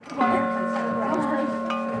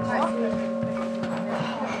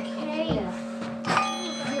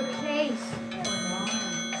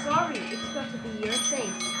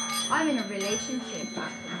relationship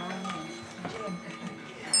at the moment.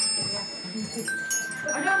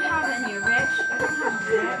 I don't have any erection. I don't have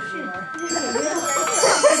an erection.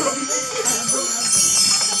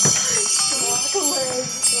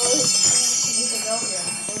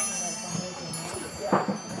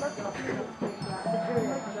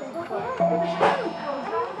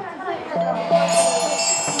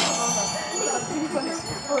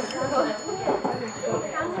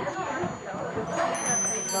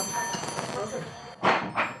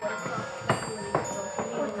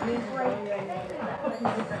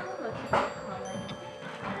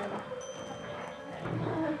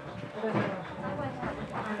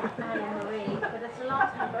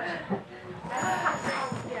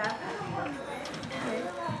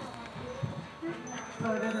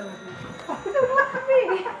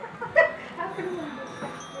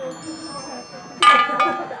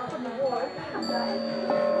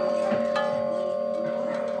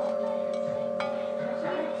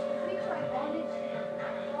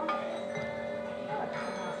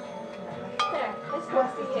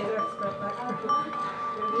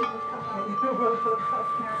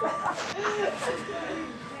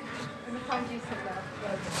 I'm going to find you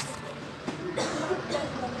some